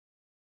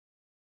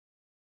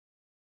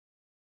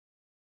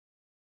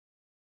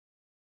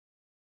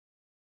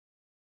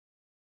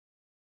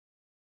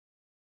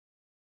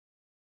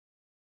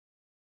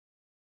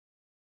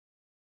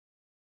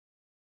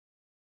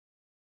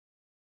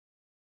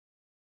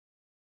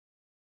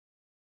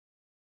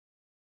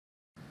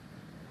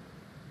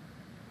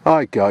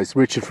Hi guys,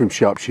 Richard from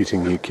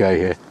SharpshootingUK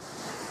here.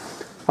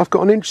 I've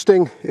got an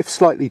interesting, if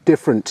slightly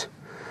different,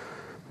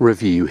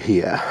 review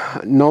here.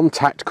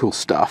 Non-tactical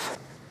stuff.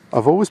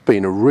 I've always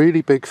been a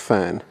really big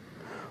fan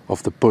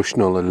of the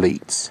Bushnell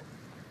Elites.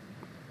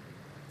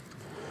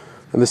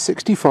 And the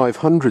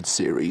 6500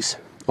 series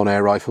on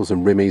air rifles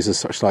and rimmies and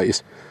such like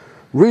is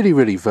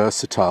really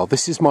versatile.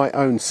 This is my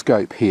own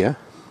scope here.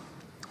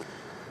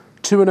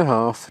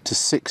 2.5 to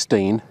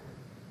 16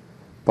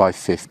 by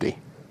 50.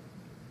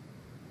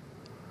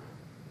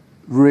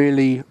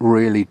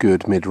 Really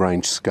good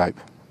mid-range scope.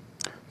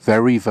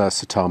 Very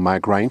versatile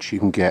mag range. You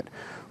can get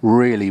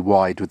really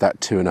wide with that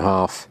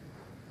 2.5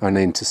 and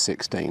into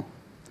 16.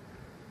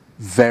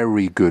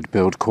 Very good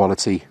build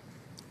quality,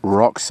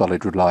 rock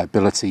solid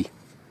reliability.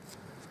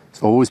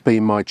 It's always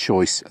been my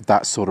choice at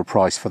that sort of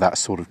price for that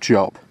sort of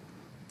job.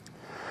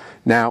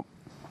 Now,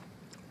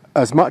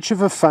 as much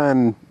of a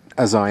fan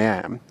as I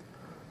am,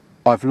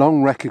 I've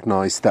long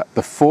recognised that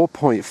the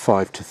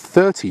 4.5 to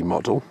 30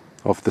 model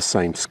of the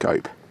same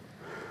scope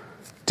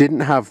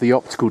didn't have the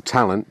optical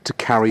talent to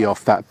carry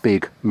off that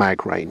big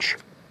mag range.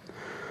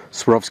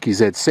 Swarovski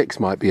Z6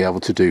 might be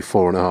able to do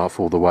 4.5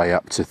 all the way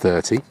up to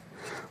 30,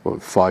 or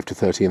 5 to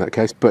 30 in that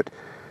case, but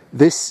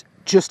this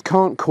just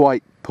can't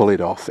quite pull it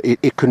off.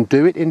 It can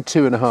do it in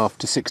 2.5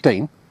 to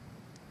 16,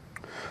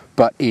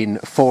 but in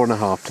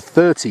 4.5 to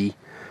 30,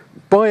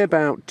 by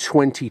about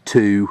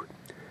 22,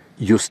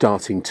 you're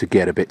starting to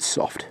get a bit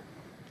soft.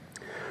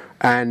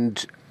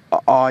 And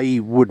I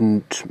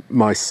wouldn't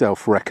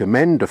myself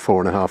recommend a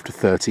 4.5 to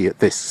 30 at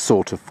this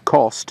sort of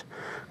cost,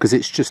 because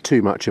it's just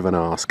too much of an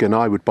ask, and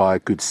I would buy a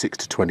good 6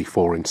 to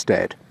 24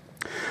 instead.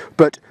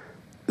 But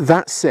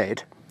that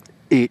said,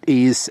 it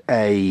is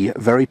a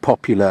very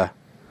popular,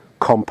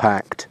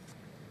 compact,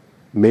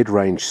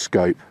 mid-range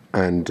scope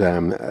and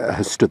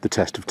has stood the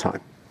test of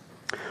time.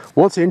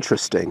 What's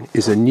interesting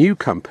is a new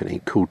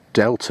company called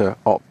Delta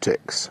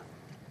Optics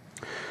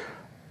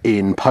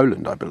in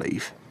Poland, I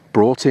believe,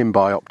 brought in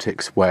by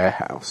Optics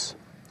Warehouse,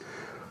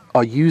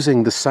 are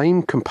using the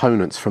same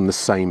components from the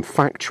same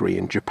factory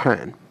in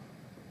Japan.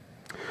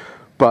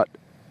 But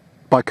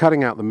by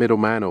cutting out the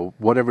middleman or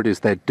whatever it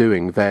is they're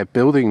doing, they're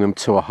building them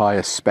to a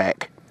higher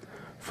spec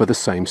for the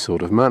same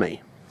sort of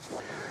money.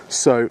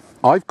 So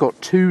I've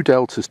got two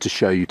Deltas to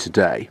show you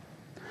today.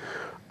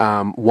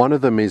 One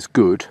of them is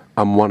good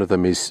and one of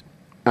them is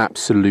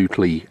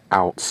absolutely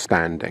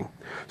outstanding.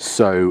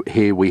 So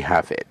here we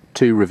have it,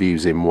 two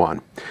reviews in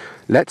one.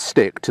 Let's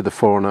stick to the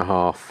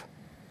 4.5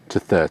 to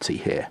 30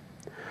 here.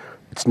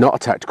 It's not a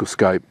tactical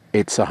scope,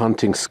 it's a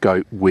hunting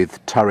scope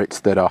with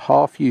turrets that are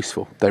half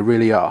useful. They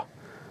really are.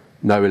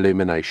 No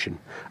illumination.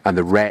 And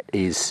the ret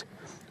is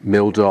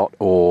mil-dot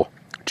or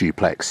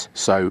duplex.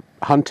 So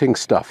hunting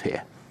stuff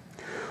here.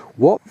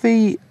 What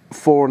the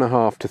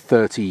 4.5 to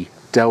 30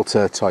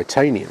 Delta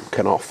Titanium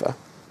can offer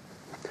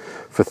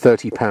for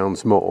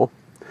 £30 more,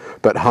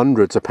 but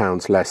hundreds of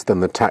pounds less than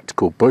the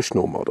tactical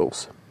Bushnell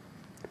models,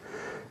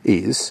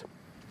 is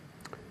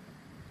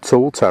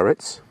tall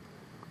turrets,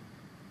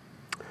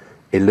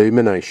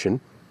 illumination,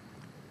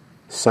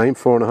 same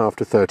 4.5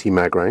 to 30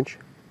 mag range,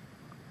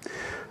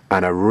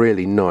 and a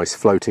really nice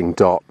floating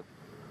dot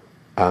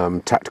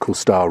tactical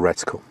style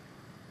reticle.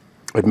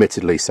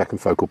 Admittedly second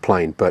focal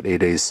plane, but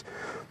it is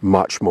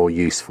much more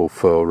useful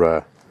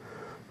for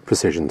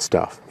precision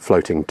stuff.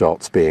 Floating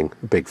dots being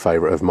a big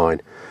favourite of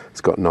mine.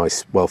 It's got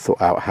nice, well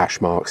thought out hash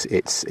marks.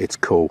 It's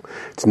cool.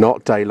 It's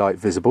not daylight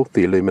visible,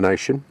 the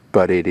illumination,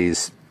 but it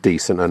is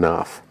decent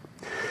enough.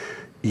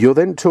 You're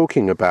then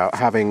talking about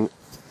having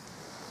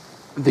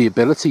the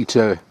ability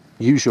to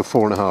use your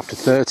 4.5 to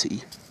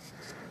 30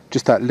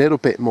 just that little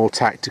bit more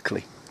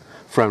tactically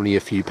for only a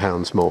few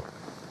pounds more.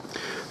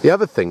 The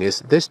other thing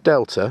is this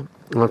Delta,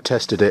 I've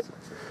tested it,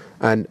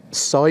 and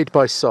side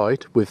by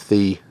side with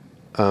the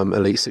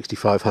Elite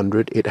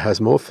 6500, it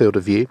has more field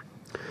of view,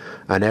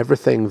 and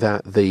everything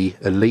that the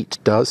Elite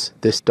does,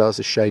 this does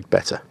a shade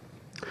better.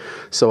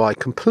 So I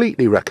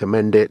completely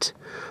recommend it.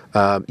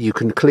 You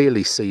can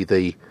clearly see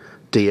the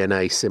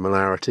DNA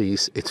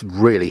similarities. It's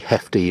really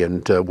hefty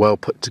and well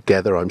put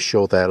together. I'm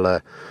sure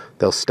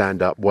they'll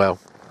stand up well.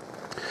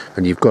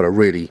 And you've got a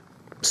really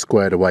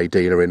squared away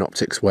dealer in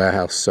Optics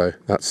Warehouse, so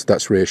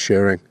that's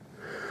reassuring.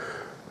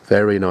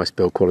 Very nice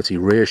build quality,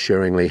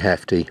 reassuringly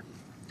hefty.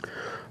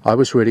 I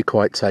was really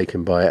quite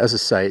taken by it. As I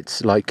say,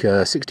 it's like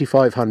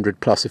 6500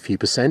 plus a few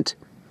percent,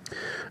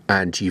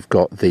 and you've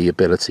got the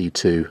ability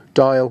to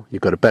dial,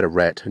 you've got a better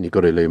ret, and you've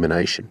got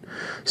illumination.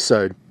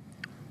 So,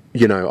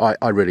 you know,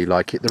 I really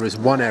like it. There is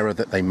one error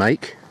that they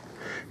make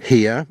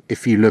here.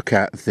 If you look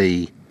at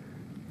the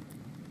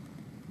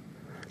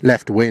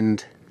left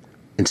wind,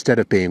 instead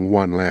of being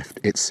 1 left,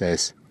 it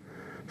says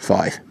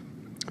 5,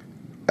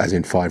 as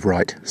in 5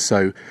 right.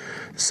 So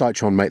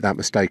Sighttron make that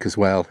mistake as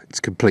well. It's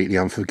completely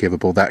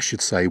unforgivable. That should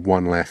say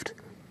 1 left,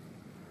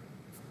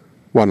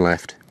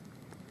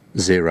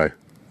 0,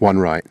 1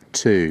 right,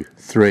 2,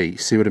 3.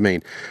 See what I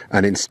mean?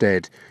 And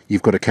instead,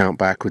 you've got to count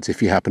backwards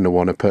if you happen to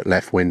want to put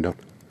left wind on.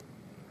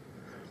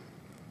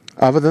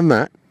 Other than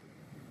that,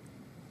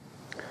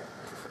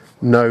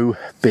 No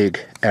big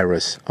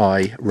errors.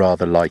 I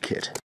rather like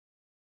it.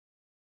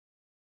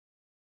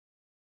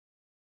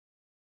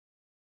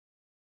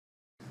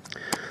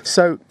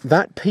 So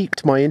that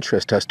piqued my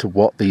interest as to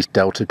what these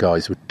Delta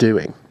guys were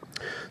doing.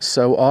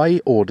 So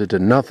I ordered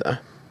another,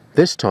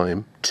 this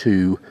time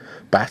to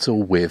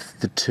battle with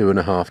the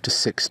 2.5 to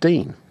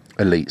 16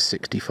 Elite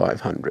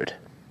 6500.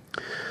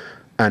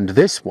 And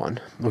this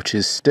one, which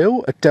is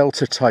still a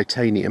Delta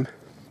titanium,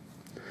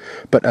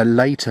 but a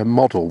later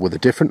model with a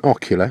different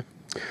ocular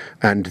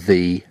and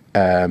the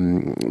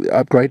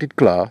upgraded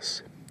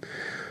glass,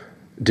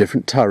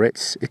 different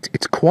turrets.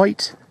 It's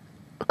quite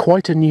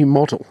a new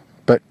model,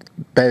 but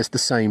bears the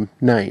same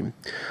name.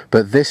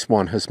 But this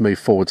one has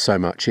moved forward so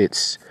much.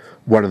 It's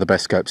one of the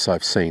best scopes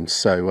I've seen.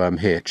 So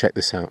here, check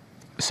this out.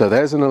 So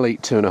there's an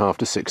Elite 2.5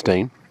 to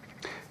 16.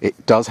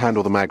 It does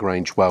handle the mag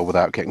range well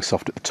without getting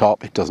soft at the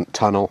top. It doesn't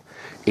tunnel.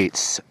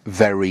 It's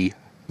very,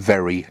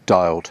 very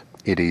dialed.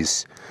 It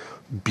is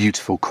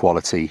beautiful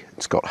quality.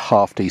 It's got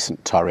half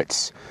decent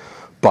turrets.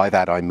 By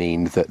that I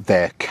mean that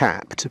they're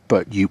capped,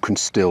 but you can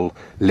still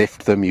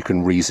lift them, you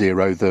can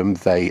re-zero them.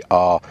 They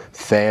are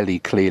fairly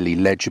clearly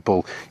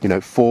legible. You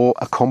know, for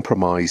a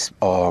compromise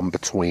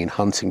between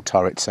hunting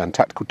turrets and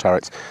tactical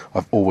turrets,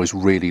 I've always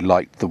really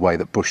liked the way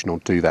that Bushnell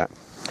do that.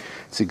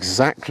 It's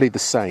exactly the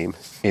same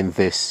in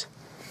this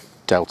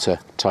Delta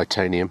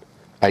Titanium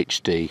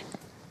HD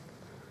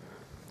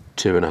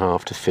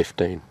 2.5 to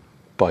 15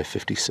 by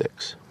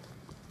 56.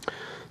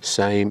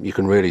 Same, you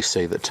can really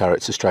see that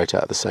turrets are straight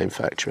out of the same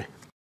factory.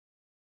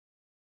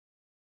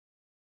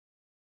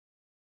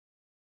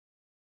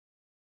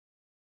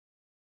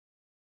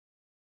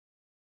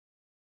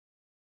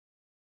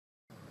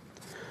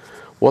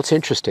 What's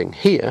interesting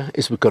here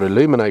is we've got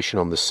illumination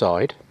on the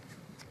side.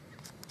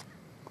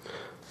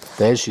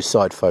 There's your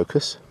side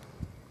focus.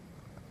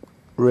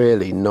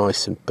 Really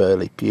nice and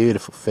burly,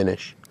 beautiful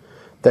finish.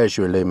 There's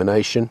your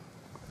illumination.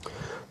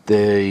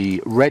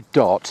 The red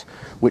dot,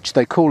 which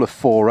they call a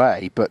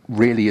 4A, but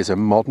really is a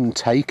modern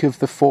take of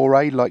the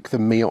 4A, like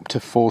the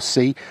Optical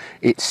 4C.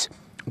 It's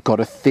got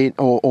a thin,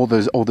 or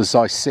the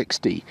Zeiss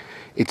 60.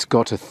 It's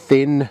got a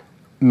thin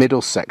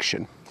middle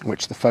section,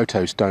 which the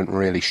photos don't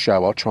really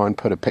show. I'll try and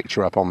put a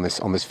picture up on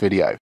this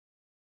video.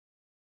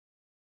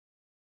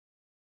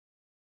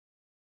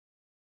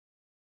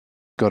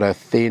 Got a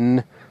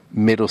thin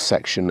middle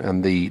section,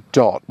 and the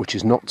dot, which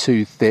is not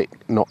too thick,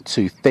 not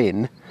too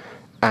thin,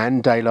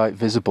 and daylight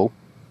visible,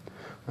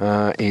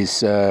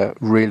 is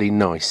really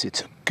nice.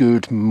 It's a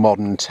good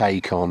modern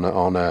take on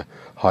a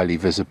highly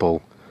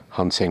visible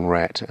hunting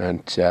ret,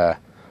 and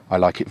I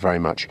like it very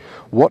much.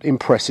 What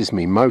impresses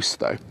me most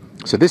though,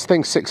 so this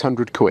thing's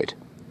 600 quid,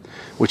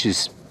 which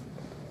is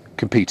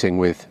competing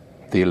with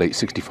the Elite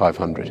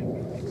 6500.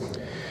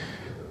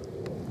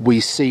 We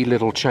see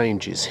little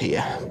changes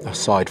here,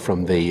 aside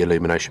from the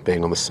illumination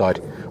being on the side.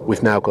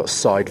 We've now got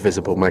side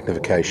visible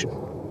magnification.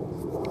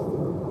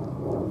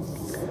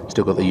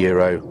 Still got the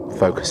Euro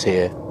focus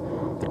here.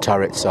 The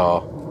turrets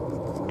are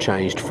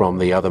changed from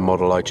the other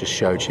model I just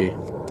showed you.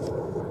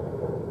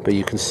 But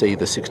you can see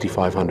the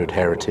 6500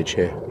 heritage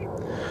here.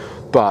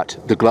 But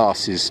the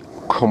glass is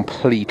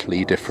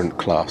completely different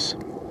class.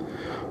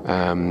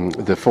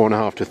 The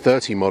 4.5 to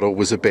 30 model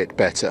was a bit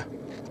better.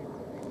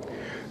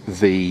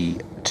 The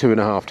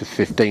 2.5 to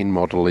 15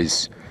 model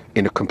is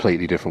in a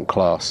completely different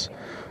class.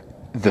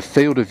 The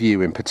field of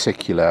view in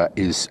particular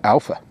is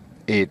alpha.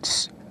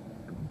 It's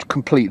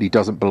completely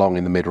doesn't belong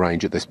in the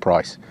mid-range at this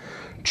price.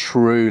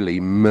 Truly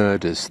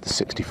murders the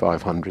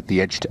 6500.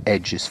 The edge to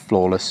edge is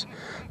flawless.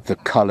 The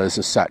colours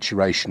of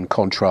saturation,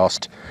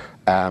 contrast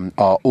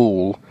are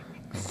all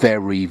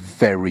very,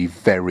 very,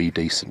 very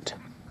decent.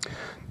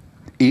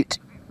 It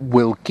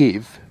will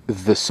give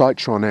the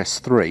Citron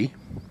S3,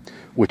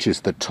 which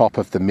is the top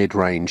of the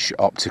mid-range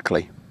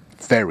optically,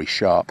 very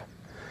sharp.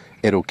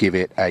 It'll give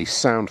it a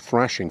sound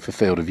thrashing for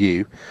field of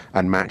view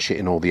and match it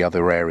in all the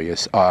other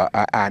areas,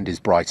 and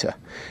is brighter.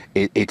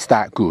 It's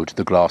that good,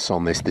 the glass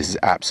on this. This is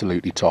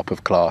absolutely top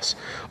of class.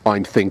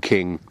 I'm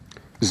thinking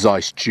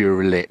Zeiss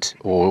Duralit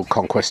or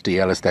Conquest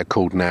DL as they're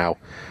called now.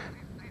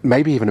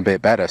 Maybe even a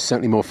bit better,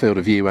 certainly more field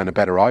of view and a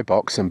better eye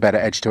box and better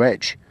edge to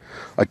edge.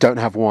 I don't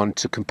have one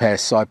to compare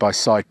side by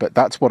side, but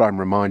that's what I'm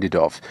reminded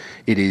of.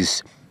 It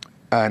is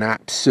an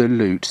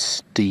absolute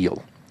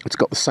steal. It's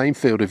got the same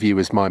field of view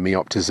as my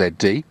Optical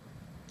ZD,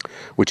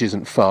 which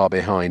isn't far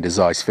behind a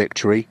Zeiss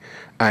Victory,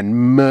 and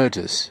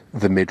murders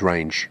the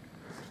mid-range.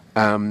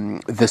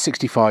 The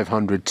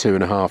 6500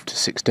 2.5 to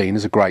 16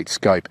 is a great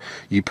scope.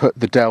 You put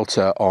the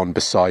Delta on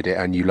beside it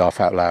and you laugh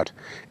out loud.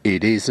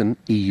 It isn't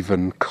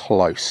even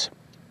close.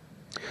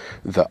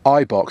 The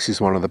eye box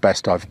is one of the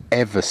best I've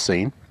ever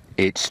seen.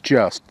 It's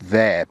just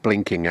there,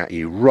 blinking at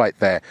you, right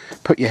there.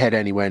 Put your head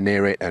anywhere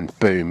near it and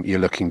boom, you're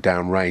looking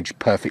down range,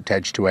 perfect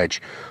edge to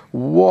edge.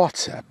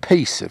 What a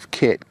piece of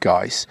kit,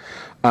 guys.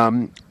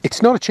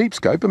 It's not a cheap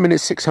scope, I mean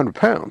it's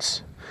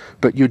 £600,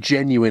 but you're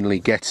genuinely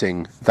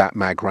getting that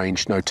mag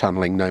range, no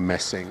tunnelling, no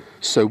messing.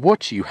 So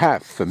what you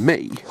have for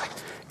me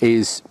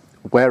is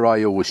where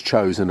I always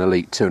chose an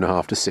Elite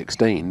 2.5 to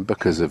 16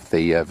 because of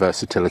the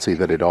versatility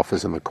that it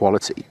offers and the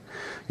quality,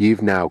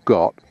 you've now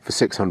got, for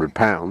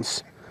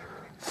 £600,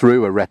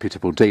 through a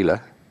reputable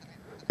dealer,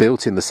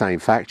 built in the same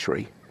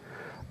factory,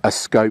 a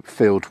scope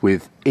filled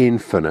with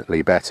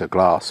infinitely better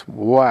glass.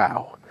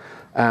 Wow!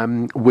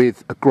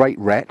 With a great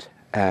ret.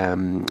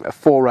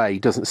 4A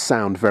doesn't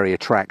sound very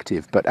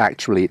attractive, but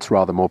actually it's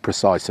rather more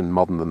precise and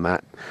modern than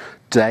that.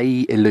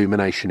 Day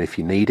illumination if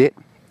you need it.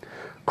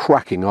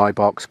 Cracking eye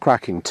box,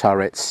 cracking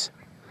turrets.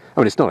 I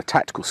mean, it's not a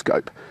tactical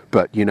scope,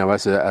 but you know,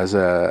 as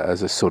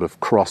a sort of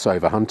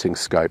crossover hunting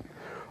scope,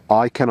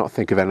 I cannot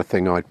think of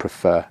anything I'd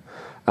prefer.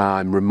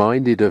 I'm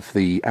reminded of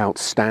the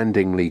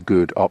outstandingly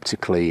good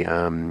optically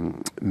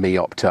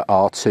Opta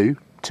R2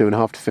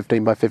 2.5 to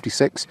 15 by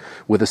 56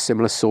 with a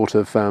similar sort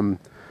of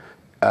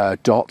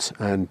dot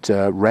and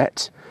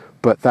ret,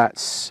 but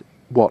that's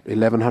what,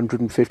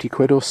 1,150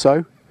 quid or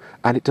so,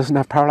 and it doesn't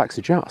have parallax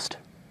adjust.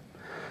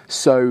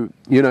 So,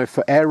 you know,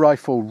 for air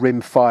rifle,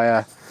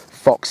 rimfire,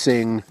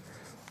 foxing,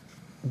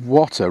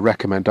 what a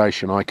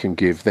recommendation I can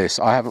give this.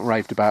 I haven't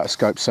raved about a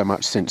scope so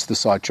much since the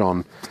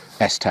Citron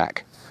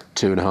S-TAC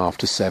 2.5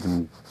 to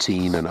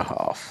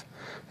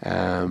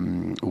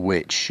 17.5,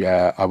 which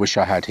I wish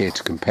I had here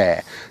to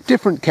compare.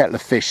 Different kettle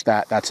of fish.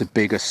 That's a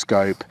bigger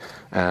scope.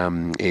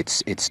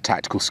 It's a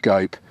tactical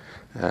scope,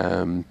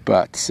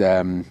 but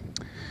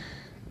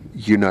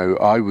you know,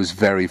 I was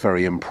very,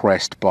 very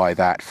impressed by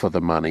that for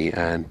the money,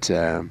 and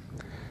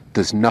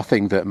there's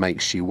nothing that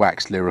makes you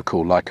wax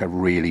lyrical like a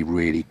really,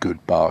 really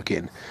good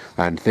bargain.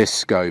 And this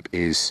scope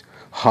is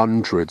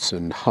hundreds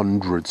and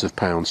hundreds of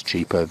pounds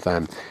cheaper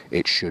than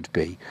it should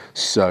be.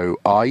 So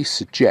I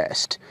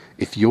suggest,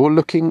 if you're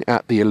looking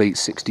at the Elite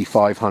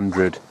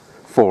 6500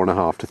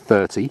 4.5 to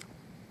 30,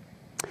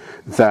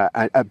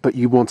 but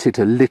you want it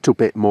a little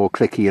bit more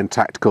clicky and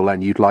tactical,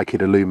 and you'd like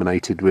it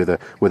illuminated with a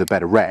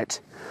better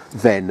ret,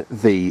 then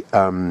the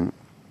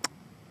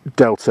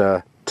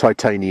Delta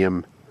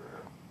Titanium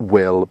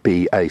will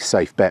be a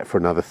safe bet for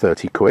another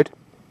 30 quid,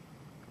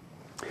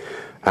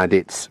 and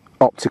it's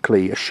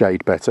optically a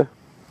shade better.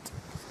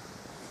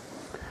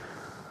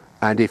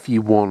 And if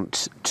you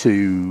want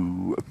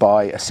to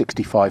buy a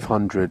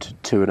 6500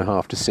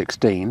 2.5 to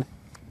 16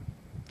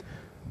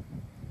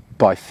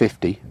 by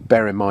 50,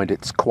 bear in mind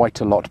it's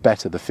quite a lot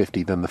better, the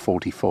 50, than the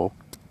 44.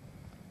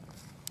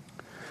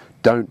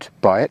 Don't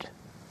buy it.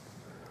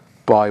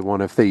 Buy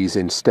one of these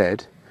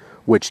instead,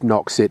 which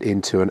knocks it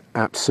into an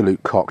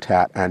absolute cocked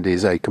hat and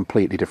is a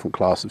completely different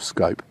class of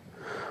scope.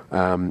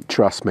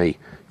 Trust me,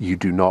 you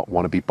do not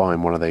want to be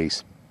buying one of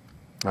these.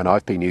 And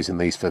I've been using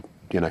these for,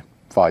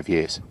 5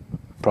 years.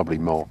 Probably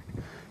more.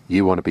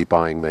 You want to be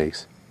buying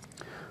these.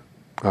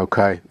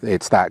 Okay,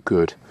 it's that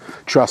good.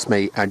 Trust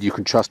me, and you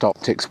can trust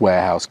Optics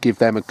Warehouse. Give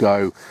them a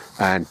go,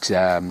 and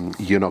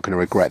you're not going to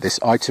regret this.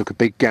 I took a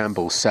big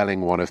gamble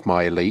selling one of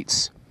my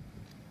Elites.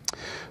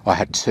 I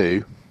had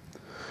two,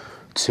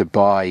 to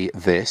buy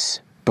this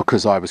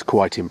because I was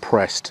quite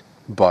impressed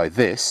by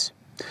this,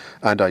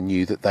 and I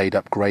knew that they'd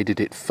upgraded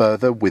it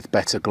further with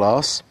better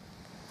glass.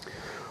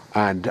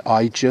 And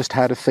I just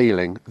had a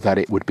feeling that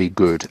it would be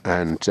good,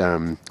 and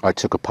I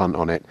took a punt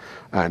on it,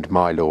 and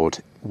my lord,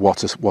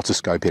 what a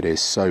scope it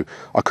is. So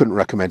I couldn't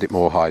recommend it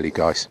more highly,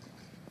 guys.